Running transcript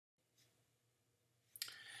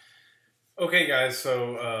Okay guys,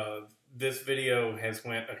 so this video has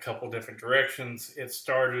went a couple different directions. It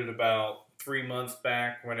started about 3 months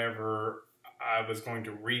back whenever I was going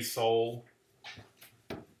to resole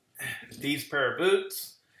these pair of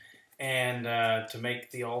boots and to make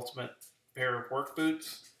the ultimate pair of work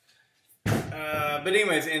boots. But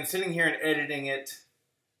anyways, and sitting here and editing it,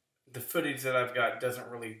 the footage that I've got doesn't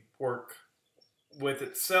really work with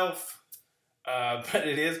itself, but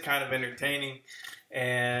it is kind of entertaining.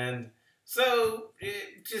 And so,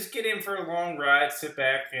 just get in for a long ride, sit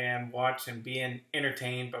back and watch and be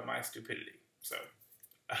entertained by my stupidity. So,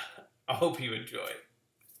 I hope you enjoy it.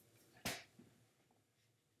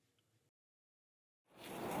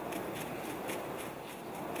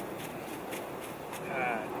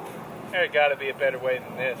 There gotta be a better way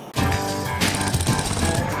than this.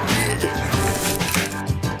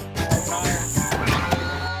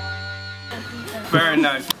 Very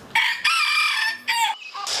nice.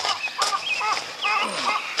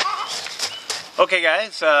 Okay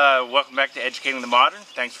guys, welcome back to Educating the Modern.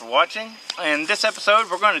 Thanks for watching. In this episode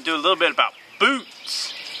we're going to do a little bit about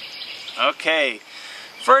boots. Okay,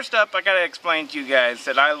 first up I gotta explain to you guys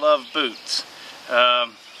that I love boots. I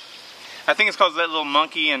think it's called that little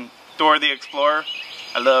monkey in Dora the Explorer.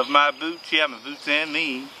 I love my boots, yeah, my boots and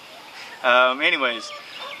me. Anyways,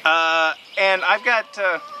 and I've got,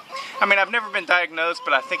 I've never been diagnosed,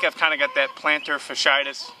 but I think I've kind of got that plantar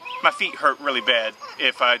fasciitis. My feet hurt really bad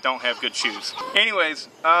if I don't have good shoes. Anyways,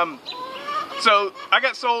 so I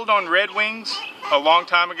got sold on Red Wings a long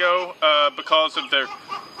time ago because of their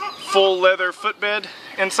full leather footbed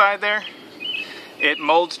inside there. It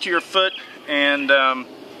molds to your foot, and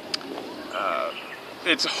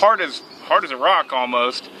it's hard as a rock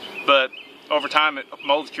almost, but over time it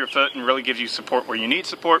molds to your foot and really gives you support where you need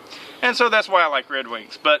support, and so that's why I like Red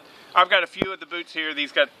Wings. But I've got a few of the boots here.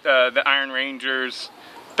 These got the Iron Rangers,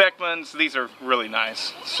 Beckmans. These are really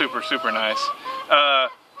nice, super nice.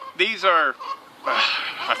 These are,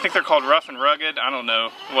 I think they're called Rough and Rugged, I don't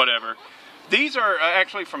know, whatever. These are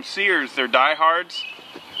actually from Sears. They're diehards.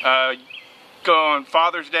 Go on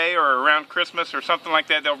Father's Day or around Christmas or something like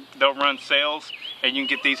that, they'll run sales and you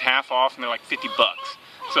can get these half off and they're like 50 bucks.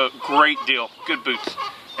 So great deal, good boots.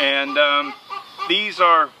 And these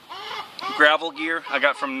are gravel gear I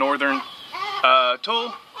got from Northern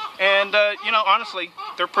Tool, and honestly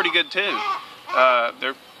they're pretty good too.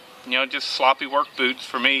 They're just sloppy work boots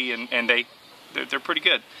for me, and they're pretty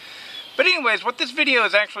good. But anyways, what this video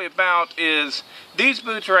is actually about is these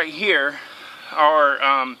boots right here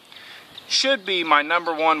are should be my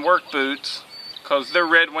 #1 work boots, because they're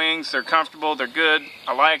Red Wings, they're comfortable, they're good,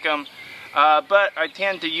 I like them. But I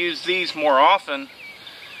tend to use these more often,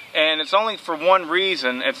 and it's only for one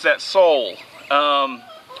reason. It's that sole.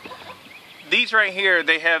 These right here,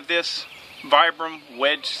 they have this Vibram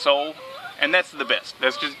wedge sole, and that's the best.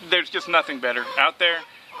 There's just nothing better out there.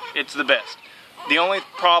 It's the best. The only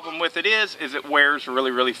problem with it is it wears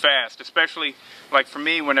really fast, especially like for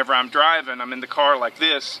me whenever I'm driving. I'm in the car like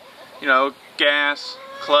this, gas,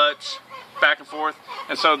 clutch, back and forth,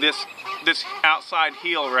 and so this outside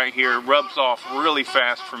heel right here rubs off really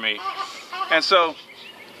fast for me. And so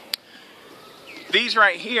these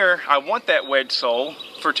right here, I want that wedge sole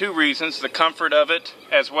for two reasons: the comfort of it,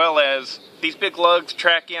 as well as these big lugs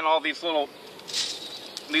track in all these little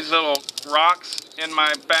rocks in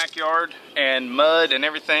my backyard and mud and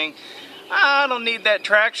everything. I don't need that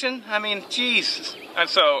traction. I mean, Jesus. And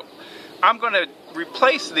so I'm going to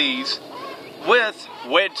replace these with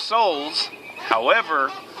wedge soles.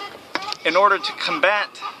 However, in order to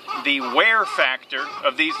combat the wear factor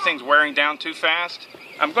of these things wearing down too fast,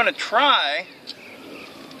 I'm going to try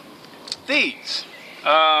these.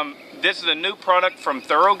 This is a new product from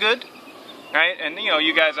Thorogood, right? And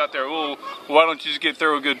you guys out there, oh, why don't you just get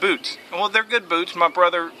Thorogood boots? Well, they're good boots. My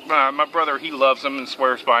brother, he loves them and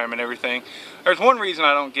swears by them and everything. There's one reason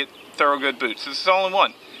I don't get Thorogood boots. This is the only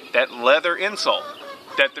one. That leather insole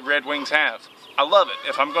that the Red Wings have. I love it.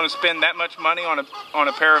 If I'm going to spend that much money on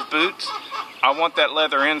a pair of boots, I want that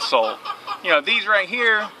leather insole. These right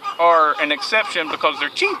here are an exception because they're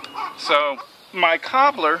cheap. So my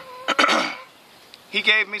cobbler, he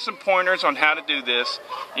gave me some pointers on how to do this.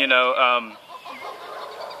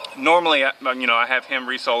 Normally, I have him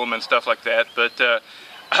resole them and stuff like that, but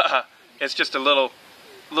it's just a little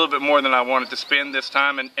bit more than I wanted to spend this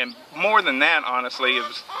time, and more than that, honestly,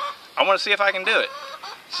 I want to see if I can do it.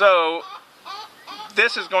 So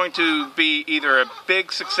this is going to be either a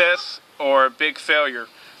big success or a big failure,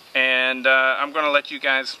 and I'm going to let you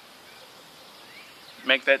guys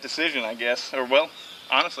make that decision, I guess. Or, well,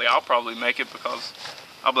 honestly, I'll probably make it, because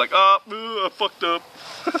I'll be like, oh, I fucked up.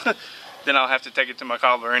 Then I'll have to take it to my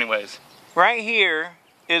cobbler anyways. Right here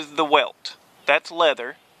is the welt. That's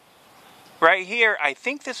leather. Right here, I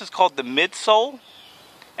think this is called the midsole,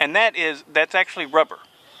 and that's actually rubber,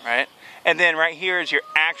 right? And then right here is your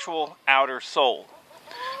actual outer sole,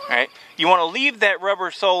 right? You want to leave that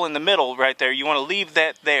rubber sole in the middle right there. You want to leave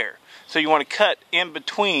that there. So you want to cut in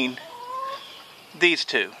between these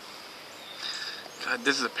two. God,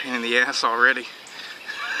 this is a pain in the ass already.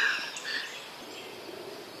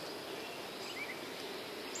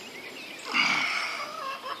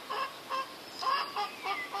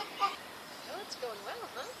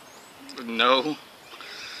 No.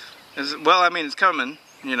 Well, I mean, it's coming,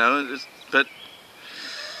 you know, but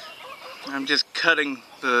I'm just cutting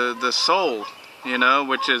the sole, you know,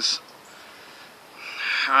 which is,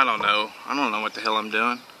 I don't know what the hell I'm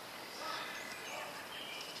doing.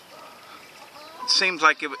 It seems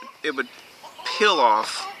like it would peel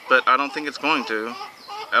off, but I don't think it's going to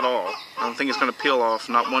at all. I don't think it's going to peel off,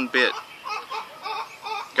 not one bit.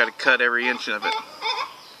 Got to cut every inch of it.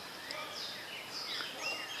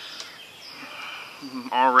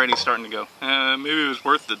 I'm already starting to go, maybe it was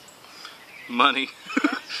worth the money.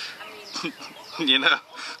 You know,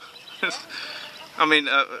 I mean,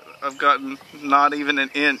 I've gotten not even an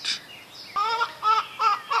inch.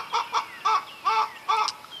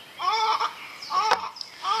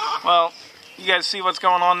 Well, you guys see what's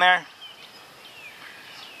going on there?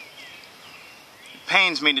 It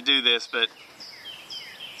pains me to do this, but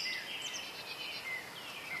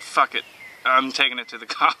fuck it. I'm taking it to the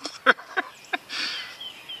cobbler.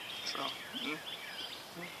 So,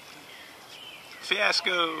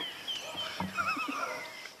 fiasco.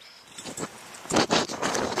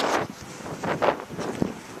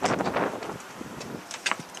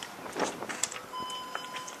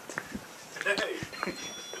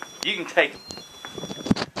 You can take it.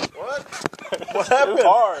 What? What happened? Too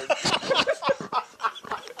hard.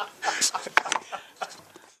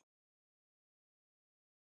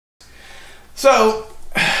 So,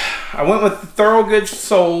 I went with the Thorogood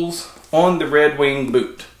soles on the Red Wing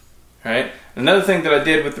boot. Right. Another thing that I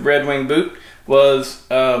did with the Red Wing boot was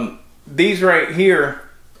these right here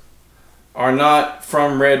are not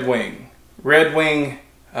from Red Wing. Red Wing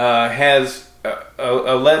has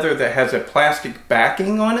a leather that has a plastic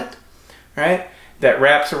backing on it, right? That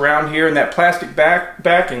wraps around here, and that plastic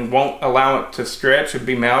backing won't allow it to stretch and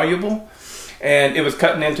be malleable. And it was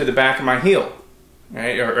cutting into the back of my heel,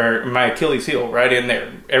 right, or my Achilles heel, right in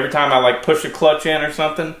there. Every time I like push a clutch in or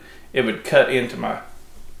something, it would cut into my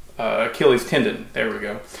Achilles tendon. There we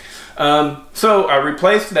go. So I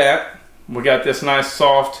replaced that. We got this nice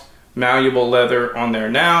soft malleable leather on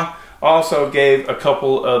there now. Also gave a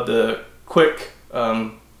couple of the quick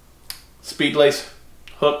speed lace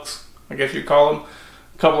hooks, I guess you'd call them.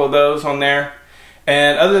 A couple of those on there.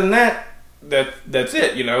 And other than that, that's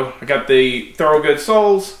it, you know. I got the Thorogood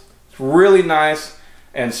soles. It's really nice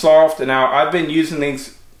and soft. And now I've been using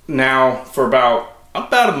these now for about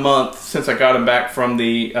a month since I got them back from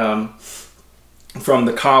the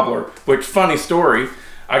cobbler. Which, funny story,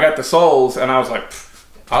 I got the soles and I was like,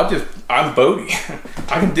 I'm Bodie.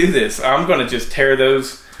 I can do this. I'm gonna just tear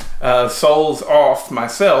those soles off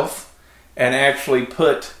myself and actually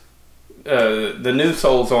put the new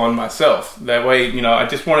soles on myself. That way, you know, I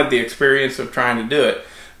just wanted the experience of trying to do it.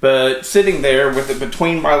 But sitting there with it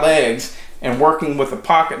between my legs and working with a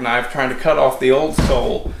pocket knife trying to cut off the old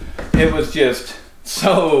sole, it was just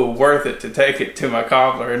so worth it to take it to my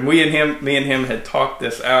cobbler. And me and him had talked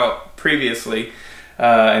this out previously,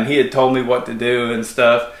 and he had told me what to do and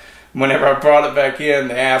stuff. Whenever I brought it back in,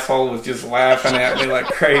 the asshole was just laughing at me like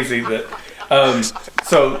crazy. But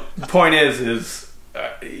so the point is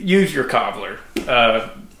use your cobbler.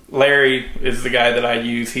 Larry is the guy that I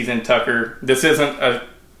use. He's in Tucker. This isn't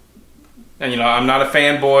you know, I'm not a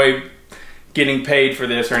fanboy getting paid for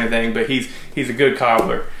this or anything, but he's a good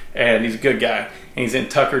cobbler and he's a good guy. And he's in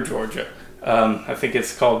Tucker, Georgia. I think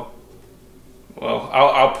it's called. Well,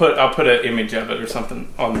 I'll put an image of it or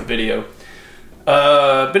something on the video.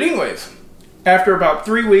 But anyways, after about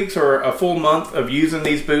 3 weeks or a full month of using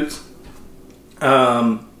these boots,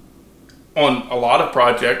 on a lot of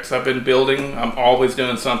projects I've been building, I'm always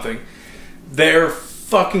doing something. They're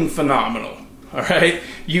fucking phenomenal. All right,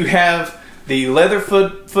 you have the leather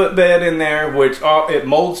footbed in there, which it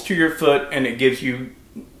molds to your foot and it gives you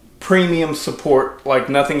premium support like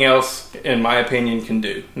nothing else, in my opinion, can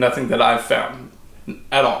do. Nothing that I've found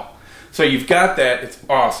at all. So you've got that. It's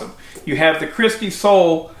awesome. You have the Christie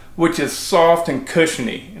sole, which is soft and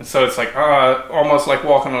cushiony, and so it's like almost like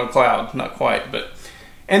walking on a cloud. Not quite, but.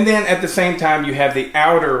 And then at the same time, you have the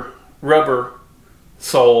outer rubber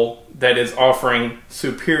sole that is offering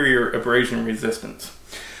superior abrasion resistance.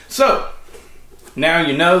 So Now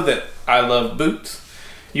you know that I love boots.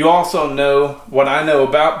 You also know what I know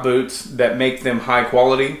about boots that make them high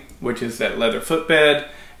quality, which is that leather footbed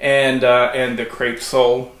and the crepe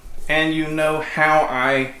sole. And you know how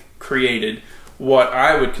I created what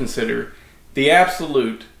I would consider the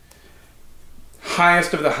absolute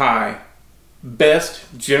highest of the high,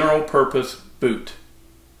 best general purpose boot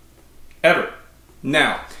ever.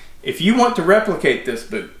 Now, if you want to replicate this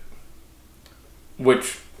boot,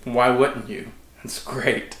 which why wouldn't you? It's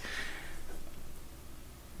great.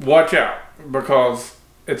 Watch out, because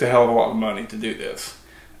it's a hell of a lot of money to do this.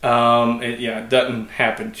 It doesn't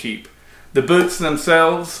happen cheap. The boots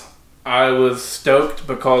themselves, I was stoked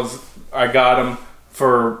because I got them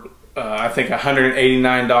for I think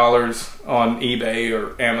 $189 on eBay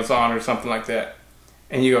or Amazon or something like that.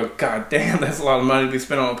 And you go, God damn, that's a lot of money to be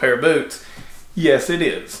spent on a pair of boots. Yes, it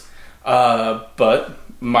is. But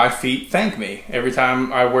my feet thank me every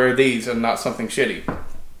time I wear these and not something shitty.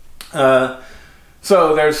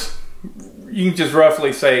 So you can just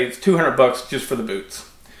roughly say it's $200 just for the boots.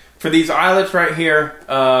 For these eyelets right here,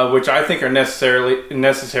 which I think are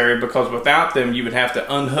necessary because without them you would have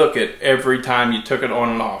to unhook it every time you took it on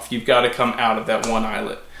and off. You've got to come out of that one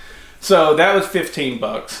eyelet. So that was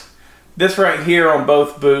 $15. This right here on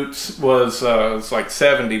both boots was like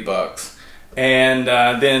 $70. And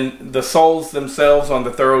then the soles themselves on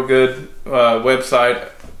the Thorogood website,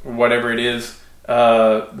 whatever it is,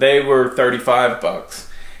 they were $35.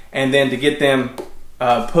 And then to get them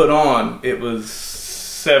put on, it was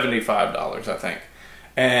 $75, I think.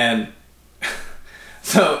 And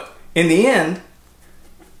so in the end,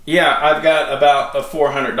 yeah, I've got about a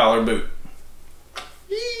 $400 boot.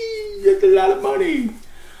 Yee, that's a lot of money.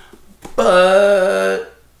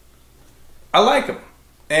 But I like them.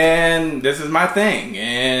 And this is my thing.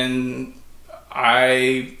 And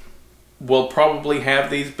I will probably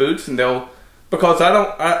have these boots, and because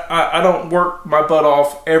I don't work my butt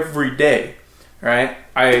off every day, right?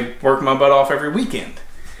 I work my butt off every weekend.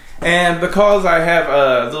 And because I have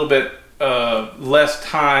a little bit less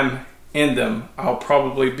time in them, I'll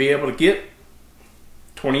probably be able to get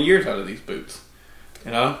 20 years out of these boots.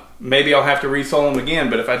 You know, maybe I'll have to resole them again,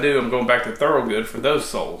 but if I do, I'm going back to Thorogood for those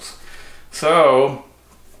soles. So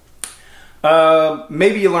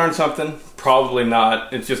maybe you learned something. Probably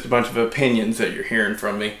not. It's just a bunch of opinions that you're hearing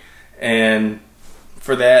from me. And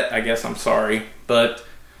for that, I guess I'm sorry. But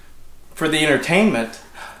for the entertainment,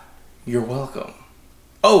 you're welcome.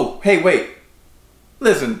 Oh, hey, wait.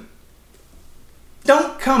 Listen.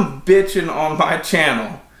 Don't come bitching on my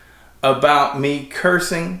channel about me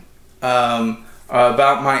cursing, about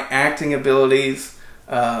my acting abilities,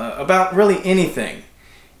 about really anything.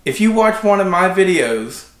 If you watch one of my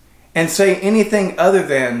videos and say anything other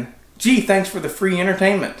than, gee, thanks for the free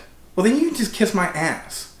entertainment, well, then you can just kiss my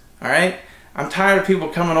ass. All right? I'm tired of people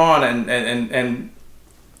coming on and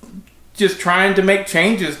just trying to make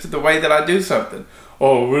changes to the way that I do something.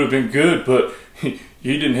 Oh, it would have been good, but you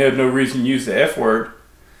didn't have no reason to use the F word.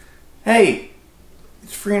 Hey,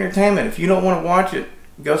 it's free entertainment. If you don't want to watch it,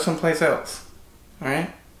 go someplace else. All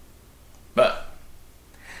right? But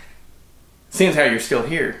seeing as how you're still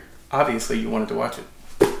here, obviously you wanted to watch it.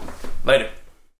 Later.